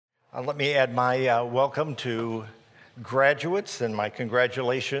Let me add my welcome to graduates and my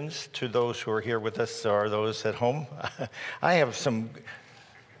congratulations to those who are here with us or those at home. I have some.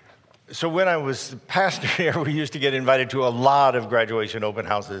 So when I was pastor here, we used to get invited to a lot of graduation open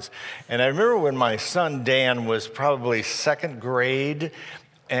houses. And I remember when my son Dan was probably second grade,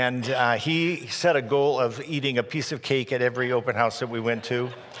 and he set a goal of eating a piece of cake at every open house that we went to.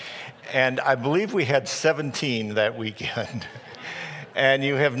 And I believe we had 17 that weekend. And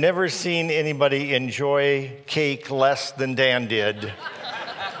you have never seen anybody enjoy cake less than Dan did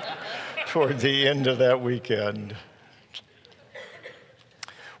toward the end of that weekend.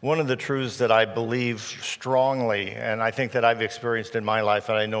 One of the truths that I believe strongly, and I think that I've experienced in my life,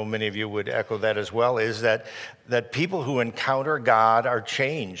 and I know many of you would echo that as well, is that people who encounter God are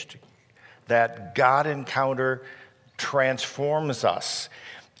changed, that God encounter transforms us.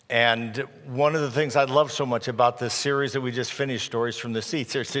 And one of the things I love so much about this series that we just finished, Stories from the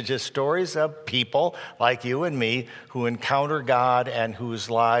Seats, is just stories of people like you and me who encounter God and whose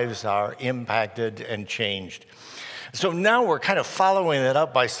lives are impacted and changed. So now we're kind of following that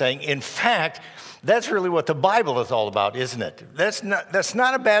up by saying, in fact, that's really what the Bible is all about, isn't it? That's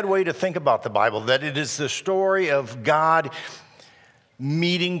not a bad way to think about the Bible, that it is the story of God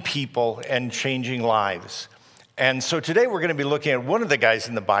meeting people and changing lives. And so today we're going to be looking at one of the guys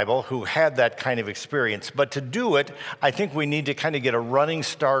in the Bible who had that kind of experience. But to do it, I think we need to kind of get a running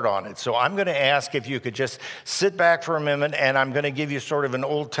start on it. So I'm going to ask if you could just sit back for a minute, and I'm going to give you sort of an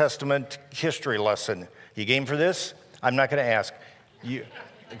Old Testament history lesson. You game for this? I'm not going to ask you,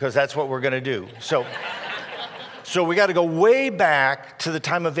 because that's what we're going to do. So we got to go way back to the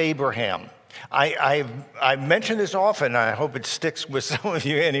time of Abraham. I've mentioned this often, and I hope it sticks with some of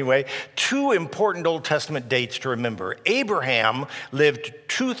you anyway. Two important Old Testament dates to remember. Abraham lived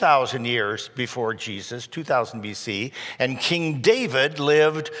 2,000 years before Jesus, 2000 BC, and King David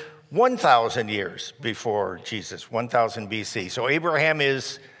lived 1,000 years before Jesus, 1000 BC. So Abraham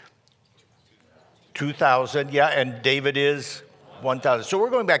is 2,000, and David is 1,000. So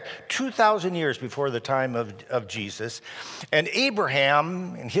we're going back 2,000 years before the time of Jesus. And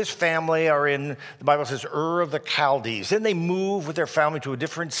Abraham and his family are in, the Bible says, Ur of the Chaldees. Then they move with their family to a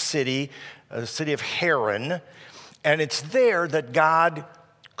different city, the city of Haran. And it's there that God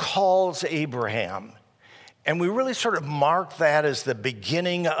calls Abraham. And we really sort of mark that as the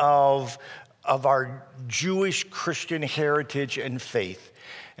beginning of our Jewish Christian heritage and faith.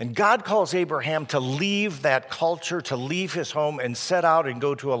 And God calls Abraham to leave that culture, to leave his home and set out and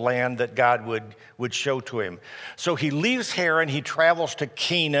go to a land that God would show to him. So he leaves Haran, he travels to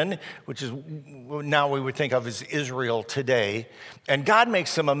Canaan, which is now we would think of as Israel today. And God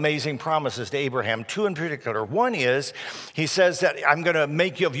makes some amazing promises to Abraham, two in particular. One is, he says that I'm going to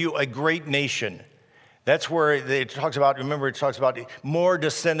make of you a great nation. That's where it talks about, remember, it talks about more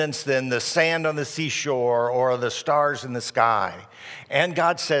descendants than the sand on the seashore or the stars in the sky. And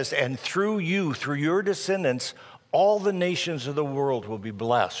God says, and through you, through your descendants, all the nations of the world will be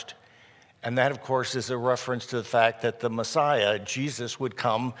blessed. And that, of course, is a reference to the fact that the Messiah, Jesus, would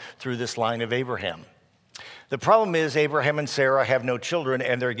come through this line of Abraham. The problem is Abraham and Sarah have no children,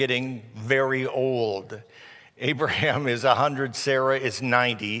 and they're getting very old. Abraham is 100, Sarah is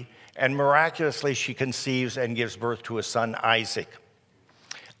 90. And miraculously, she conceives and gives birth to a son, Isaac.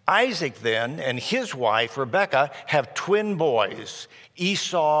 Isaac then and his wife, Rebekah, have twin boys,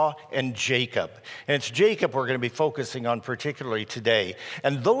 Esau and Jacob. And it's Jacob we're going to be focusing on particularly today.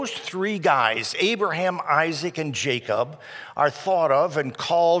 And those three guys, Abraham, Isaac, and Jacob, are thought of and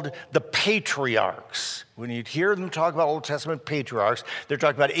called the patriarchs. When you hear them talk about Old Testament patriarchs, they're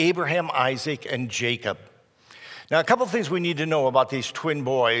talking about Abraham, Isaac, and Jacob. Now, a couple of things we need to know about these twin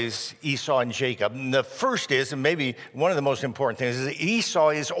boys, Esau and Jacob. And the first is, and maybe one of the most important things, is that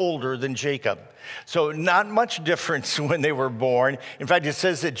Esau is older than Jacob. So not much difference when they were born. In fact, it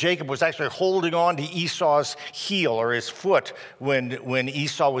says that Jacob was actually holding on to Esau's heel or his foot when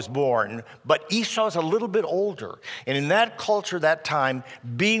Esau was born. But Esau's a little bit older. And in that culture, that time,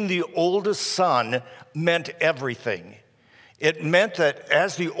 being the oldest son meant everything. It meant that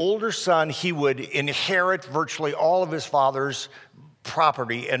as the older son, he would inherit virtually all of his father's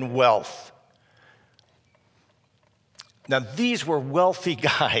property and wealth. Now, these were wealthy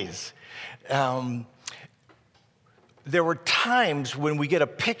guys. There were times when we get a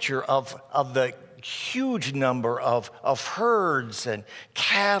picture of the huge number of herds and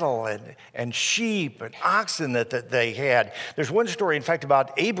cattle and sheep and oxen that they had. There's one story, in fact,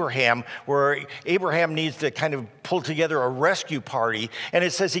 about Abraham, where Abraham needs to kind of pull together a rescue party, and it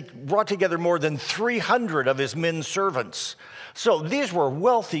says he brought together more than 300 of his men servants. So these were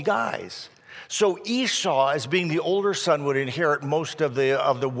wealthy guys. So Esau, as being the older son, would inherit most of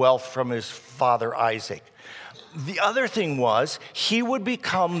the wealth from his father Isaac. The other thing was, he would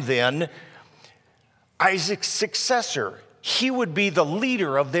become then Isaac's successor. He would be the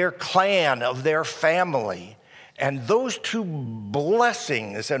leader of their clan, of their family. And those two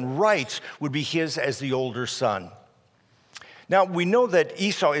blessings and rights would be his as the older son. Now, we know that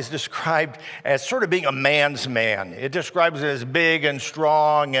Esau is described as sort of being a man's man. It describes him as big and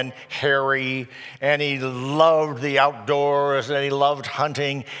strong and hairy, and he loved the outdoors, and he loved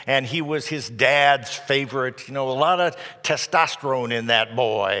hunting, and he was his dad's favorite. A lot of testosterone in that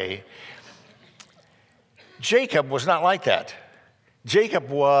boy. Jacob was not like that. Jacob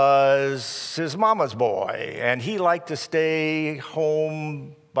was his mama's boy, and he liked to stay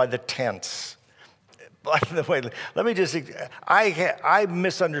home by the tents. By the way, let me just, I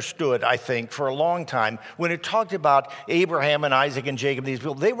misunderstood, I think, for a long time when it talked about Abraham and Isaac and Jacob, these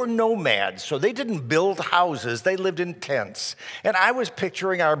people, they were nomads, so they didn't build houses, they lived in tents. And I was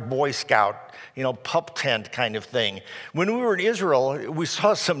picturing our Boy Scout, pup tent kind of thing. When we were in Israel, we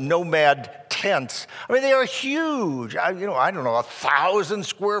saw some nomad tents. I mean, they are huge. I don't know, 1,000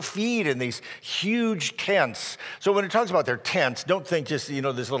 square feet in these huge tents. So when it talks about their tents, don't think just,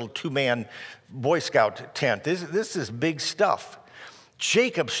 this little two-man Boy Scout tent. This is big stuff.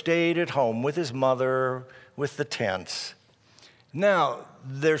 Jacob stayed at home with his mother, with the tents. Now,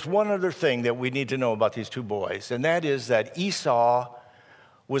 there's one other thing that we need to know about these two boys, and that is that Esau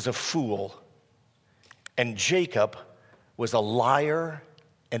was a fool, and Jacob was a liar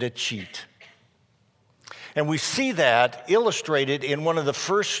and a cheat. And we see that illustrated in one of the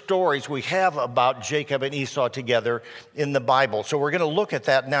first stories we have about Jacob and Esau together in the Bible. So we're going to look at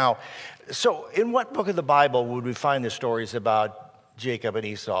that now. So in what book of the Bible would we find the stories about Jacob and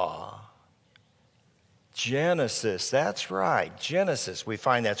Esau? Genesis, that's right, Genesis, we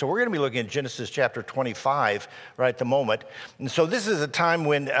find that. So we're going to be looking at Genesis chapter 25 right at the moment. And so this is a time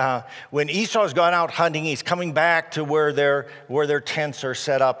when Esau's gone out hunting, he's coming back to where their tents are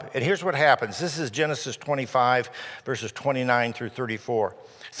set up. And here's what happens. This is Genesis 25, verses 29 through 34. It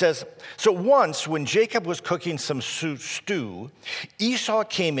says, so once when Jacob was cooking some stew, Esau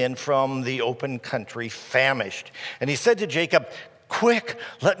came in from the open country famished. And he said to Jacob, quick,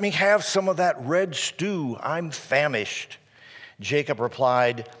 let me have some of that red stew. I'm famished. Jacob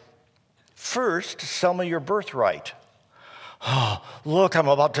replied, first, sell me your birthright. Oh, look, I'm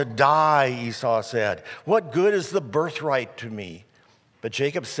about to die, Esau said. What good is the birthright to me? But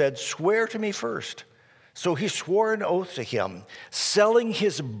Jacob said, swear to me first. So he swore an oath to him, selling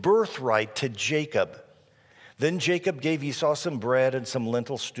his birthright to Jacob. Then Jacob gave Esau some bread and some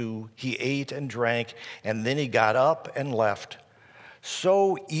lentil stew. He ate and drank, and then he got up and left.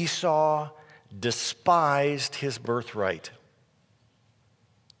 So Esau despised his birthright.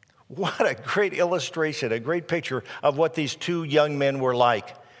 What a great illustration, a great picture of what these two young men were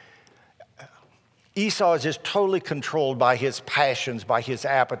like. Esau is just totally controlled by his passions, by his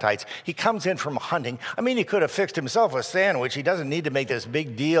appetites. He comes in from hunting. I mean, he could have fixed himself a sandwich. He doesn't need to make this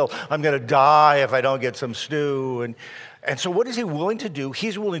big deal. I'm going to die if I don't get some stew. And so what is he willing to do?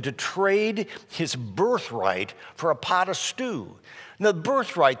 He's willing to trade his birthright for a pot of stew. Now, the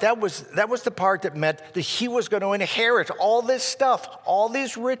birthright, that was the part that meant that he was going to inherit all this stuff, all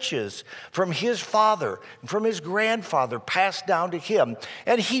these riches from his father, from his grandfather, passed down to him.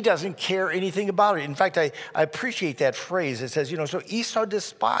 And he doesn't care anything about it. In fact, I appreciate that phrase. It says, so Esau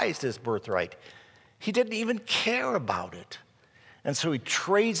despised his birthright. He didn't even care about it. And so he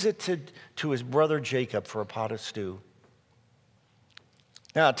trades it to his brother Jacob for a pot of stew.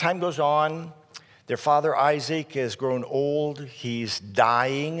 Now, time goes on. Their father Isaac has grown old. He's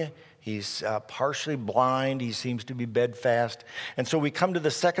dying. He's partially blind. He seems to be bedfast. And so we come to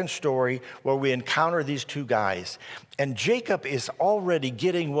the second story where we encounter these two guys. And Jacob is already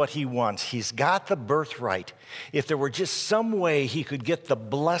getting what he wants. He's got the birthright. If there were just some way he could get the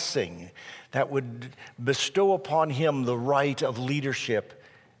blessing that would bestow upon him the right of leadership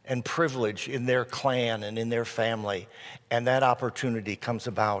and privilege in their clan and in their family. And that opportunity comes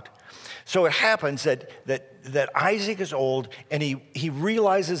about. So it happens that Isaac is old, and he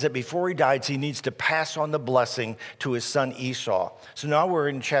realizes that before he dies, he needs to pass on the blessing to his son Esau. So now we're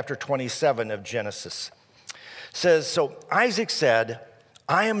in chapter 27 of Genesis. It says, so Isaac said,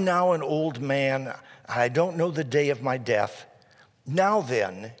 I am now an old man. I don't know the day of my death. Now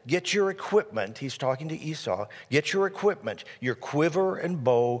then, get your equipment," he's talking to Esau, "get your equipment, your quiver and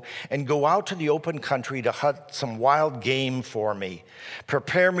bow, and go out to the open country to hunt some wild game for me.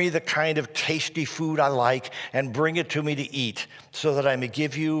 Prepare me the kind of tasty food I like and bring it to me to eat, so that I may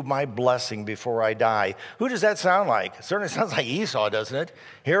give you my blessing before I die." Who does that sound like? It certainly sounds like Esau, doesn't it?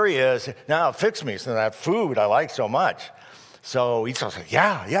 Here he is. "Now fix me some of that food I like so much." So Esau says,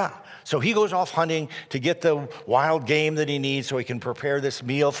 yeah. So he goes off hunting to get the wild game that he needs so he can prepare this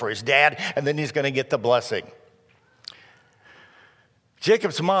meal for his dad, and then he's going to get the blessing.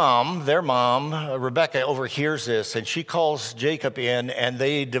 Jacob's mom, their mom, Rebekah, overhears this, and she calls Jacob in, and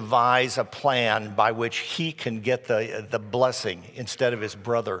they devise a plan by which he can get the blessing instead of his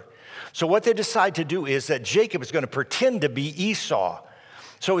brother. So what they decide to do is that Jacob is going to pretend to be Esau.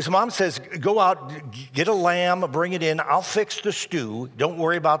 So his mom says, "Go out, get a lamb, bring it in. I'll fix the stew. Don't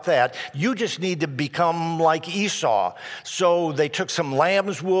worry about that. You just need to become like Esau." So they took some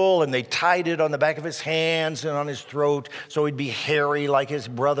lamb's wool and they tied it on the back of his hands and on his throat so he'd be hairy like his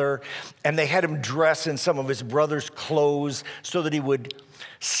brother. And they had him dress in some of his brother's clothes so that he would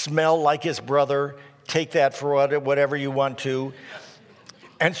smell like his brother. Take that for whatever you want to.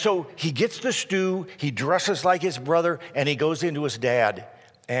 And so he gets the stew, he dresses like his brother, and he goes into his dad.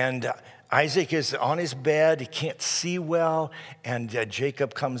 And Isaac is on his bed. He can't see well. And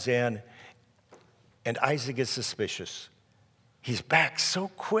Jacob comes in. And Isaac is suspicious. He's back so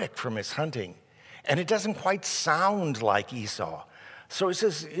quick from his hunting. And it doesn't quite sound like Esau. So he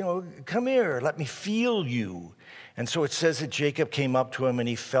says, "Come here, let me feel you." And so it says that Jacob came up to him and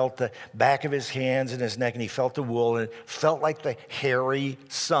he felt the back of his hands and his neck and he felt the wool and it felt like the hairy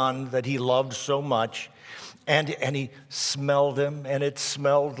son that he loved so much. And he smelled him, and it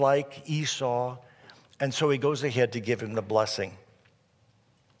smelled like Esau. And so he goes ahead to give him the blessing.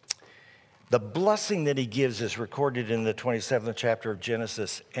 The blessing that he gives is recorded in the 27th chapter of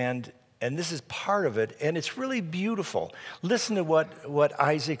Genesis, and this is part of it, and it's really beautiful. Listen to what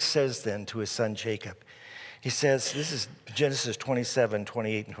Isaac says then to his son Jacob. He says, this is Genesis 27,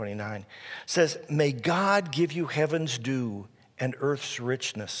 28, and 29. Says, "May God give you heaven's dew and earth's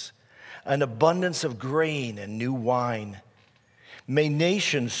richness, an abundance of grain and new wine. May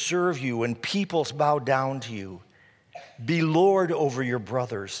nations serve you and peoples bow down to you. Be Lord over your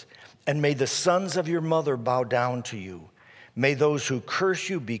brothers, and may the sons of your mother bow down to you. May those who curse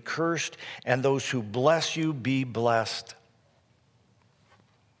you be cursed, and those who bless you be blessed."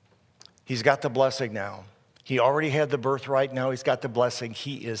 He's got the blessing now. He already had the birthright. Now he's got the blessing.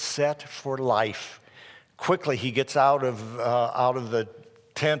 He is set for life. Quickly, he gets out of the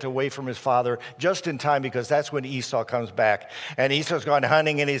tent away from his father just in time, because that's when Esau comes back. And Esau's gone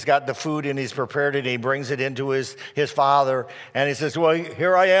hunting and he's got the food and he's prepared it and he brings it into his father. And he says, "Well,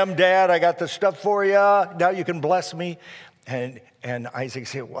 here I am, Dad. I got the stuff for you. Now you can bless me." And Isaac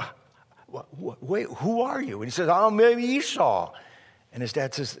said, "Wait, who are you?" And he says, "I'm Esau." And his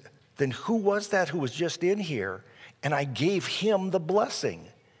dad says, "Then who was that who was just in here? And I gave him the blessing."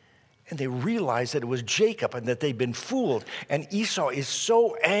 And they realized that it was Jacob and that they'd been fooled. And Esau is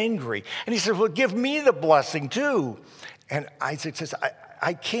so angry. And he says, "Well, give me the blessing too." And Isaac says,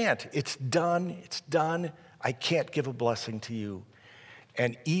 I can't. It's done. It's done. I can't give a blessing to you."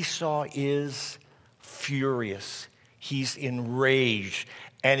 And Esau is furious. He's enraged.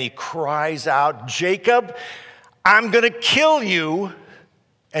 And he cries out, "Jacob, I'm going to kill you."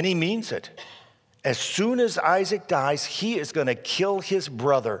 And he means it. As soon as Isaac dies, he is going to kill his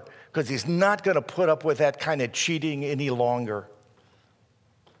brother, because he's not going to put up with that kind of cheating any longer.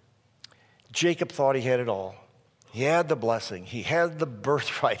 Jacob thought he had it all. He had the blessing. He had the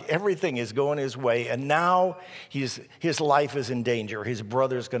birthright. Everything is going his way. And now his life is in danger. His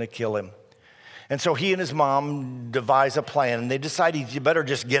brother's going to kill him. And so he and his mom devise a plan. And they decide he better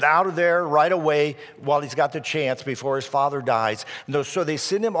just get out of there right away while he's got the chance before his father dies. And so they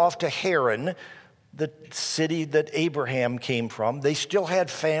send him off to Haran, the city that Abraham came from. They still had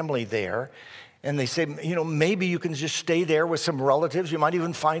family there. And they say, maybe you can just stay there with some relatives. You might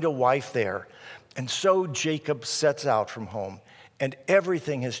even find a wife there. And so Jacob sets out from home. And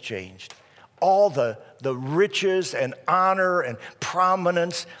everything has changed. All the riches and honor and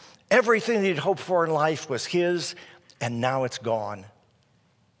prominence, everything that he'd hoped for in life was his, and now it's gone.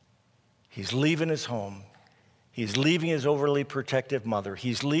 He's leaving his home. He's leaving his overly protective mother.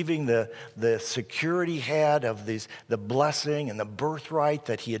 He's leaving the security he had of the blessing and the birthright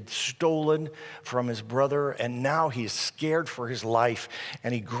that he had stolen from his brother. And now he's scared for his life.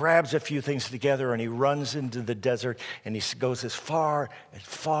 And he grabs a few things together and he runs into the desert. And he goes as far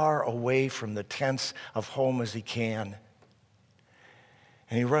away from the tents of home as he can.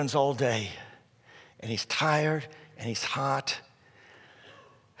 And he runs all day. And he's tired and he's hot.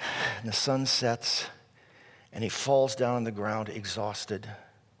 and the sun sets, and he falls down on the ground exhausted.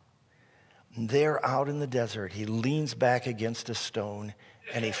 And there out in the desert, he leans back against a stone,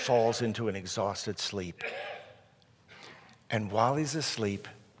 and he falls into an exhausted sleep. And while he's asleep,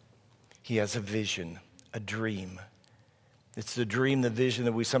 he has a vision, a dream. It's the dream, the vision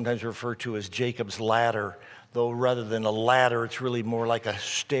that we sometimes refer to as Jacob's ladder, though rather than a ladder, it's really more like a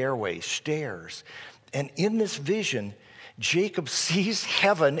stairway, stairs. And in this vision, Jacob sees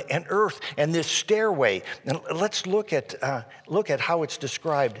heaven and earth and this stairway. And let's look at how it's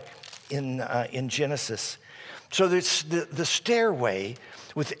described in Genesis. So there's the stairway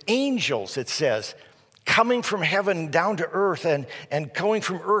with angels, it says, coming from heaven down to earth and going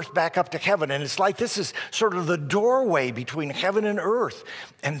from earth back up to heaven. And it's like this is sort of the doorway between heaven and earth.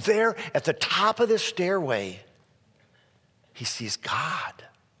 And there at the top of this stairway, he sees God.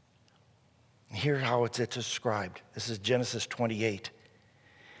 And here's how it's described. This is Genesis 28.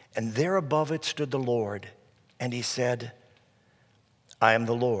 And there above it stood the Lord, and he said, I am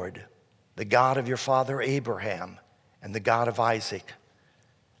the Lord, the God of your father Abraham, and the God of Isaac.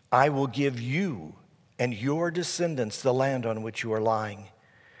 I will give you and your descendants the land on which you are lying.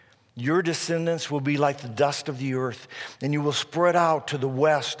 Your descendants will be like the dust of the earth, and you will spread out to the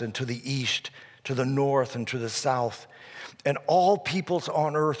west and to the east, to the north and to the south. And all peoples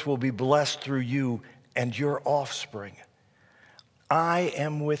on earth will be blessed through you and your offspring. I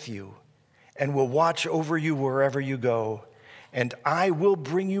am with you and will watch over you wherever you go, and I will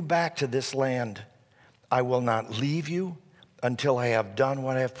bring you back to this land. I will not leave you until I have done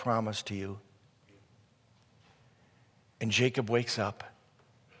what I have promised to you. And Jacob wakes up,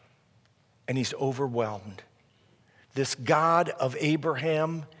 and he's overwhelmed. This God of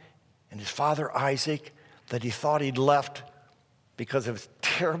Abraham and his father Isaac that he thought he'd left because of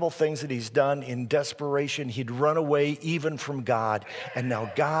terrible things that he's done in desperation, he'd run away even from God. And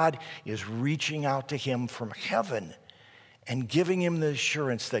now God is reaching out to him from heaven and giving him the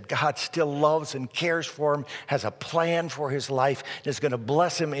assurance that God still loves and cares for him, has a plan for his life, and is going to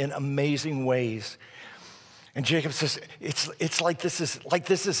bless him in amazing ways. And Jacob says, it's like this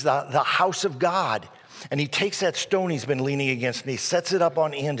is the house of God. And he takes that stone he's been leaning against, and he sets it up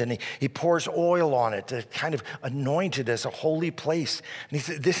on end, and he pours oil on it to kind of anoint it as a holy place. And he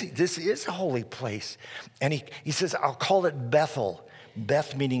said, this is a holy place. And he says, I'll call it Bethel.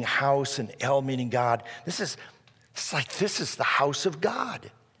 Beth meaning house, and El meaning God. This is the house of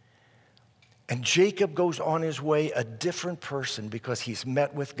God. And Jacob goes on his way a different person because he's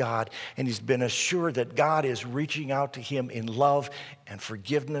met with God, and he's been assured that God is reaching out to him in love and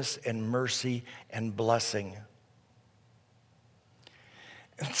forgiveness and mercy and blessing.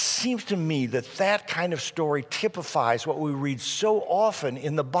 It seems to me that kind of story typifies what we read so often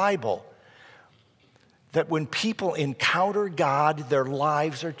in the Bible, that when people encounter God, their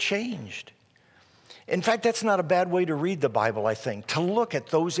lives are changed. In fact, that's not a bad way to read the Bible, I think, to look at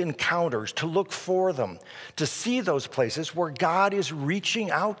those encounters, to look for them, to see those places where God is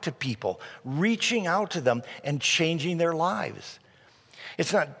reaching out to people, reaching out to them and changing their lives.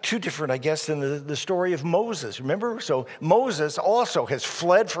 It's not too different, I guess, than the story of Moses. Remember? So Moses also has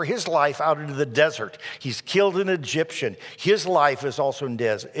fled for his life out into the desert. He's killed an Egyptian. His life is also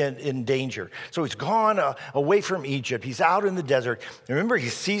in danger. So he's gone away from Egypt. He's out in the desert. Remember, he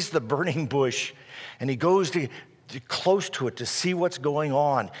sees the burning bush, and he goes close to it to see what's going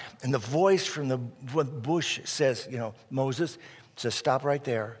on. And the voice from the bush says, Moses says, stop right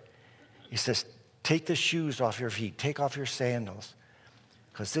there. He says, take the shoes off your feet. Take off your sandals,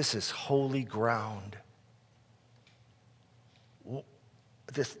 because this is holy ground.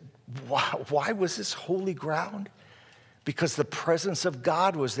 Why was this holy ground? Because the presence of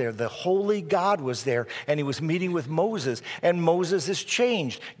God was there. The holy God was there, and he was meeting with Moses, and Moses is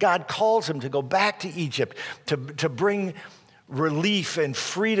changed. God calls him to go back to Egypt to bring relief and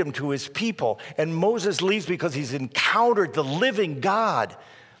freedom to his people. And Moses leaves because he's encountered the living God.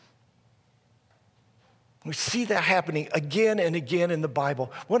 We see that happening again and again in the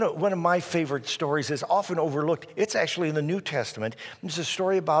Bible. One of my favorite stories is often overlooked. It's actually in the New Testament. It's a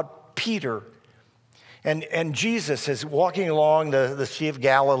story about Peter. And Jesus is walking along the Sea of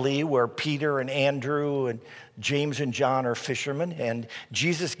Galilee, where Peter and Andrew and James and John are fishermen. And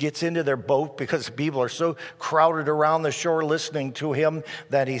Jesus gets into their boat because people are so crowded around the shore listening to him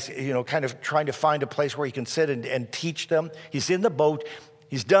that he's kind of trying to find a place where he can sit and teach them. He's in the boat.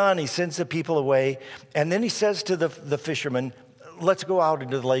 He's done. He sends the people away. And then he says to the fishermen, let's go out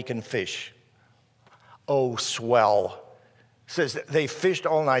into the lake and fish. Oh, swell. Says they fished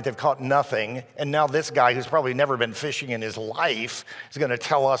all night, they've caught nothing, and now this guy who's probably never been fishing in his life is going to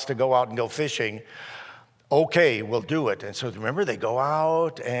tell us to go out and go fishing. okay, we'll do it. And so remember, they go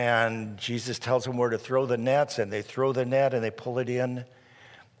out and Jesus tells them where to throw the nets, and they throw the net and they pull it in,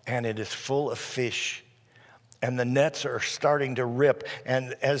 and it is full of fish. And the nets are starting to rip.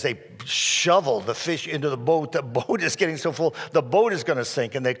 And as they shovel the fish into the boat is getting so full, the boat is going to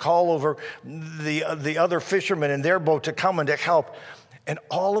sink. And they call over the other fishermen in their boat to come and to help. And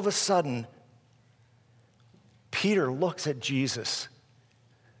all of a sudden, Peter looks at Jesus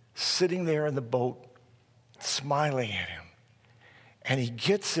sitting there in the boat, smiling at him. And he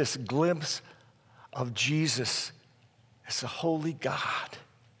gets this glimpse of Jesus as a holy God.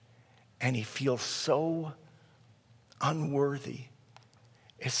 And he feels so unworthy.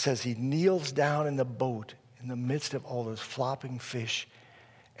 It says he kneels down in the boat in the midst of all those flopping fish,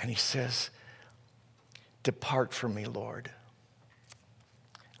 and he says, "Depart from me, Lord.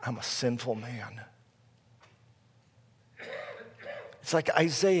 I'm a sinful man." It's like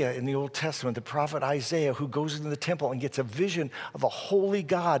Isaiah in the Old Testament, the prophet Isaiah, who goes into the temple and gets a vision of a holy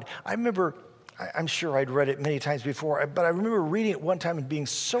God. I'm sure I'd read it many times before, but I remember reading it one time and being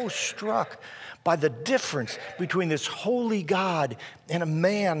so struck by the difference between this holy God and a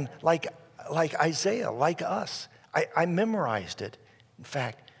man like Isaiah, like us. I memorized it. In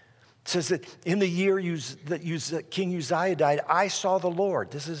fact, it says that in the year that King Uzziah died, I saw the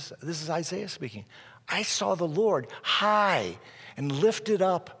Lord. This is Isaiah speaking. I saw the Lord high and lifted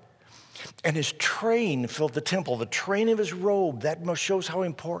up, and his train filled the temple. The train of his robe, that shows how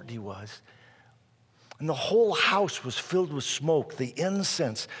important he was. And the whole house was filled with smoke, the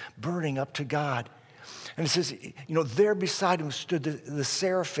incense burning up to God. And it says, there beside him stood the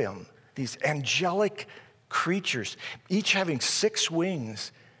seraphim, these angelic creatures, each having 6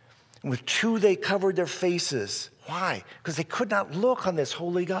 wings. And with 2 they covered their faces. Why? Because they could not look on this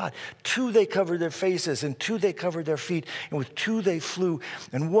holy God. 2 they covered their faces, and 2 they covered their feet, and with 2 they flew.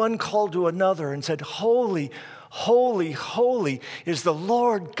 And one called to another and said, "Holy, holy, holy is the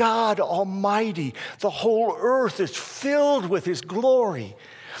Lord God Almighty. The whole earth is filled with his glory."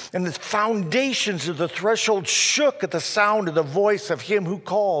 And the foundations of the threshold shook at the sound of the voice of him who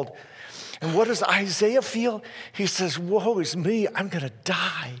called. And what does Isaiah feel? He says, "Woe is me, I'm going to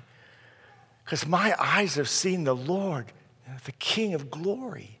die, because my eyes have seen the Lord, the King of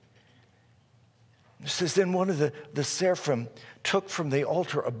glory." It says, then one of the seraphim took from the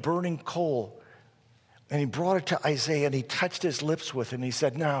altar a burning coal, and he brought it to Isaiah, and he touched his lips with it, and he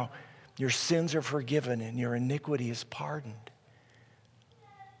said, "Now your sins are forgiven, and your iniquity is pardoned."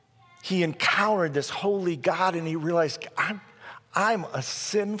 He encountered this holy God, and he realized, I'm a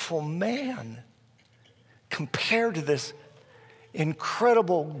sinful man compared to this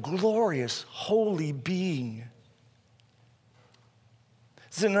incredible, glorious, holy being.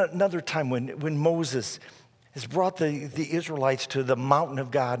 This is another time when Moses has brought the Israelites to the mountain of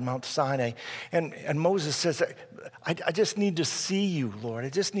God, Mount Sinai. And Moses says, I just need to see you, Lord. I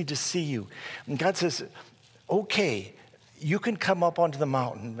just need to see you. And God says, okay, you can come up onto the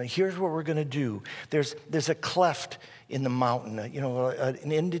mountain. But here's what we're going to do. There's a cleft in the mountain,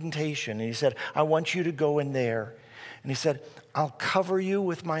 an indentation. And he said, I want you to go in there. And he said, I'll cover you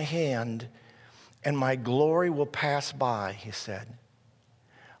with my hand, and my glory will pass by, he said.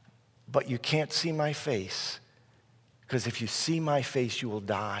 But you can't see my face, because if you see my face, you will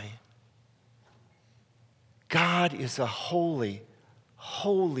die. God is a holy,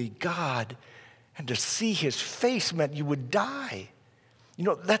 holy God. And to see his face meant you would die.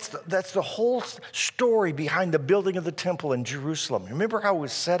 That's the whole story behind the building of the temple in Jerusalem. Remember how it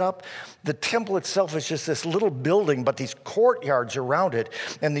was set up? The temple itself is just this little building, but these courtyards around it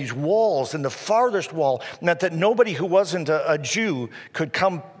and these walls, and the farthest wall meant that nobody who wasn't a Jew could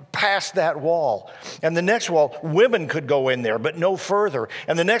come past that wall. And the next wall, women could go in there, but no further.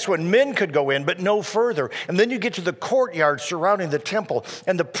 And the next one, men could go in, but no further. And then you get to the courtyard surrounding the temple,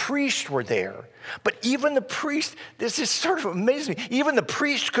 and the priests were there. But even the priest, this is sort of amazing. Even the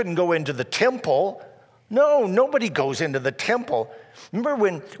priest couldn't go into the temple. No, nobody goes into the temple. Remember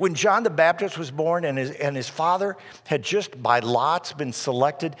when John the Baptist was born and his father had just by lots been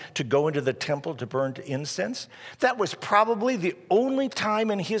selected to go into the temple to burn incense? That was probably the only time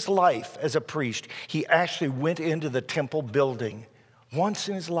in his life as a priest he actually went into the temple building, once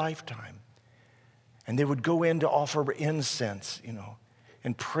in his lifetime. And they would go in to offer incense,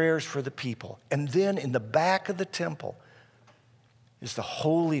 and prayers for the people. And then in the back of the temple is the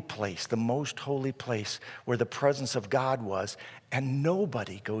holy place, the most holy place where the presence of God was. And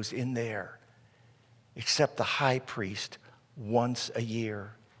nobody goes in there except the high priest once a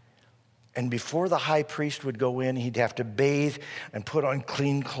year. And before the high priest would go in, he'd have to bathe and put on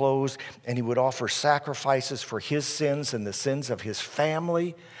clean clothes, and he would offer sacrifices for his sins and the sins of his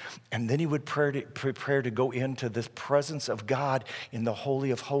family. And then he would prepare to go into this presence of God in the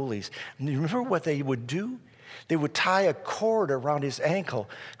Holy of Holies. And you remember what they would do? They would tie a cord around his ankle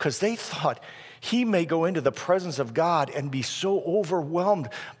because they thought he may go into the presence of God and be so overwhelmed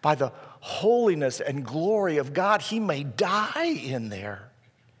by the holiness and glory of God, he may die in there.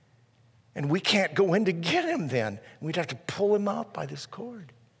 And we can't go in to get him then. We'd have to pull him out by this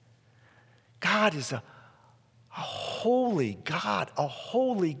cord. God is a holy God, a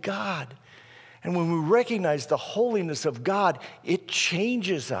holy God. And when we recognize the holiness of God, it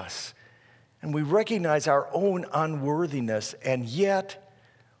changes us. And we recognize our own unworthiness, and yet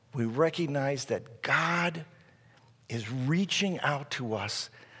we recognize that God is reaching out to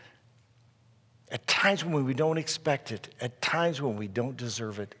us at times when we don't expect it, at times when we don't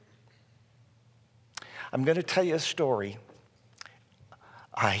deserve it. I'm going to tell you a story.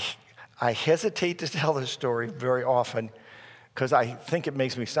 I hesitate to tell this story very often because I think it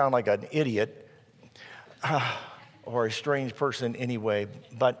makes me sound like an idiot or a strange person anyway.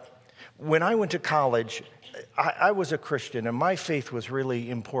 But when I went to college, I was a Christian, and my faith was really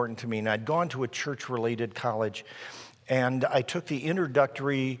important to me. And I'd gone to a church-related college, and I took the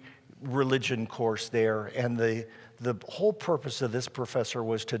introductory religion course there. And the whole purpose of this professor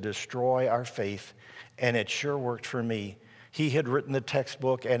was to destroy our faith, and it sure worked for me. He had written the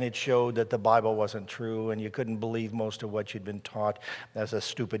textbook, and it showed that the Bible wasn't true, and you couldn't believe most of what you'd been taught as a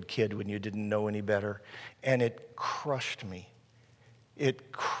stupid kid when you didn't know any better. And it crushed me.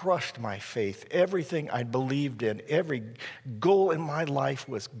 It crushed my faith. Everything I believed in, every goal in my life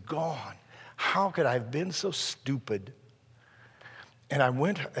was gone. How could I have been so stupid? And I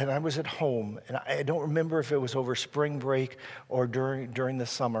went, and I was at home, and I don't remember if it was over spring break or during the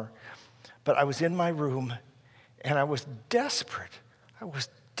summer, but I was in my room, and I was desperate. I was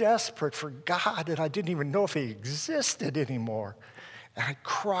desperate for God, and I didn't even know if he existed anymore. And I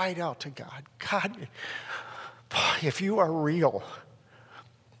cried out to God, God, if you are real,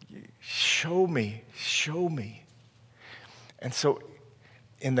 show me, show me. And so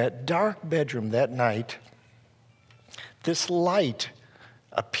in that dark bedroom that night, this light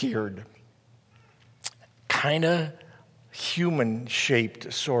appeared, kind of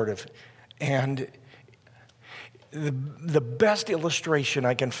human-shaped, sort of. And the best illustration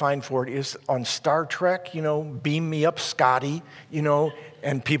I can find for it is on Star Trek, beam me up, Scotty,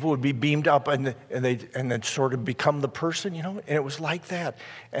 and people would be beamed up and then sort of become the person, and it was like that.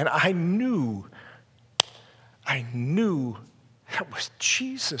 And I knew that was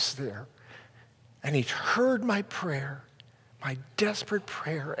Jesus there. And he'd heard my prayer, my desperate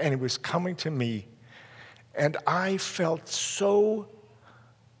prayer, and it was coming to me. And I felt so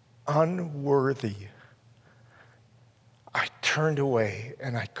unworthy. I turned away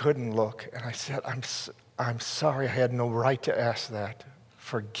and I couldn't look, and I said, I'm sorry, I had no right to ask that.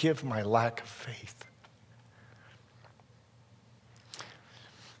 Forgive my lack of faith.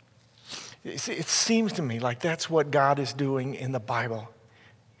 It seems to me like that's what God is doing in the Bible.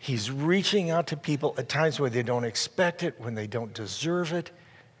 He's reaching out to people at times where they don't expect it, when they don't deserve it.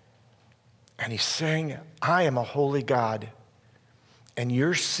 And he's saying, I am a holy God, and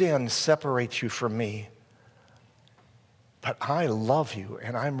your sin separates you from me. But I love you,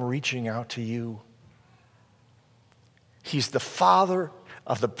 and I'm reaching out to you. He's the father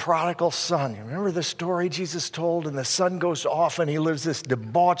of the prodigal son. You remember the story Jesus told? And the son goes off, and he lives this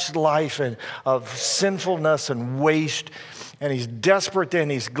debauched life of sinfulness and waste. And he's desperate,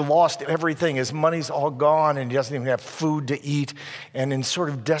 and he's lost everything. His money's all gone, and he doesn't even have food to eat. And in sort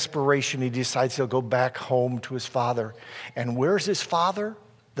of desperation, he decides he'll go back home to his father. And where's his father?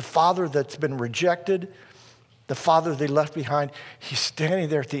 The father that's been rejected, the father they left behind. He's standing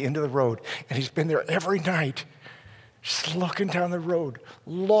there at the end of the road, and he's been there every night, just looking down the road,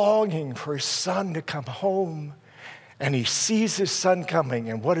 longing for his son to come home. And he sees his son coming,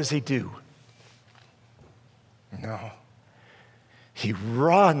 and what does he do? No. He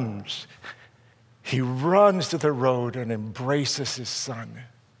runs. He runs to the road and embraces his son.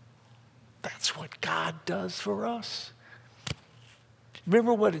 That's what God does for us.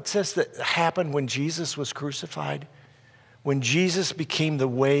 Remember what it says that happened when Jesus was crucified? When Jesus became the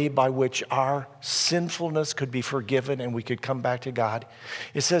way by which our sinfulness could be forgiven and we could come back to God.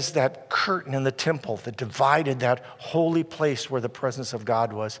 It says that curtain in the temple that divided that holy place where the presence of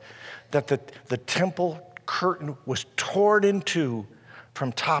God was, that the temple curtain was torn in two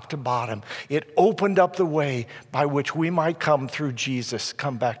from top to bottom. It opened up the way by which we might come through Jesus,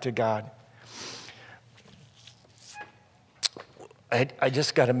 come back to God. I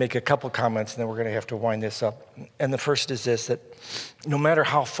just got to make a couple comments, and then we're going to have to wind this up. And the first is this, that no matter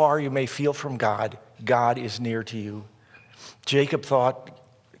how far you may feel from God, God is near to you. Jacob thought,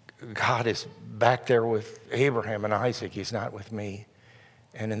 God is back there with Abraham and Isaac. He's not with me.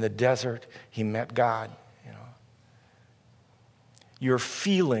 And in the desert, he met God. Your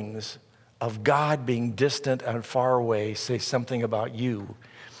feelings of God being distant and far away say something about you,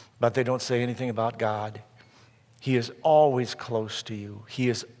 but they don't say anything about God. He is always close to you. He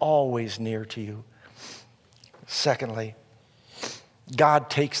is always near to you. Secondly,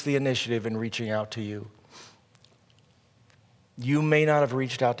 God takes the initiative in reaching out to you. You may not have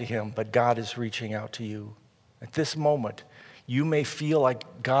reached out to him, but God is reaching out to you. At this moment, you may feel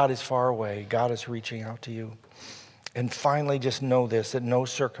like God is far away. God is reaching out to you. And finally, just know this, that no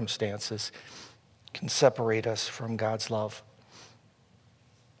circumstances can separate us from God's love.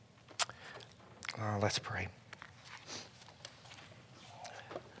 Let's pray.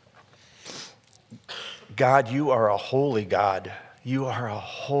 God, you are a holy God. You are a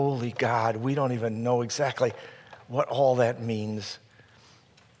holy God. We don't even know exactly what all that means,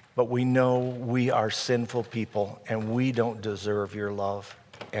 but we know we are sinful people and we don't deserve your love.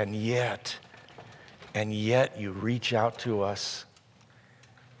 And yet you reach out to us.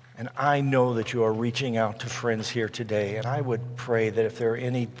 And I know that you are reaching out to friends here today. And I would pray that if there are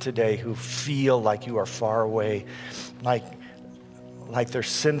any today who feel like you are far away, like their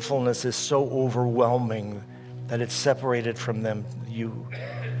sinfulness is so overwhelming that it's separated from them,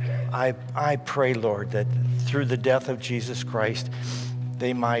 I pray, Lord, that through the death of Jesus Christ,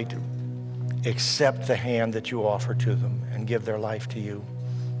 they might accept the hand that you offer to them and give their life to you.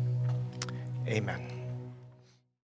 Amen.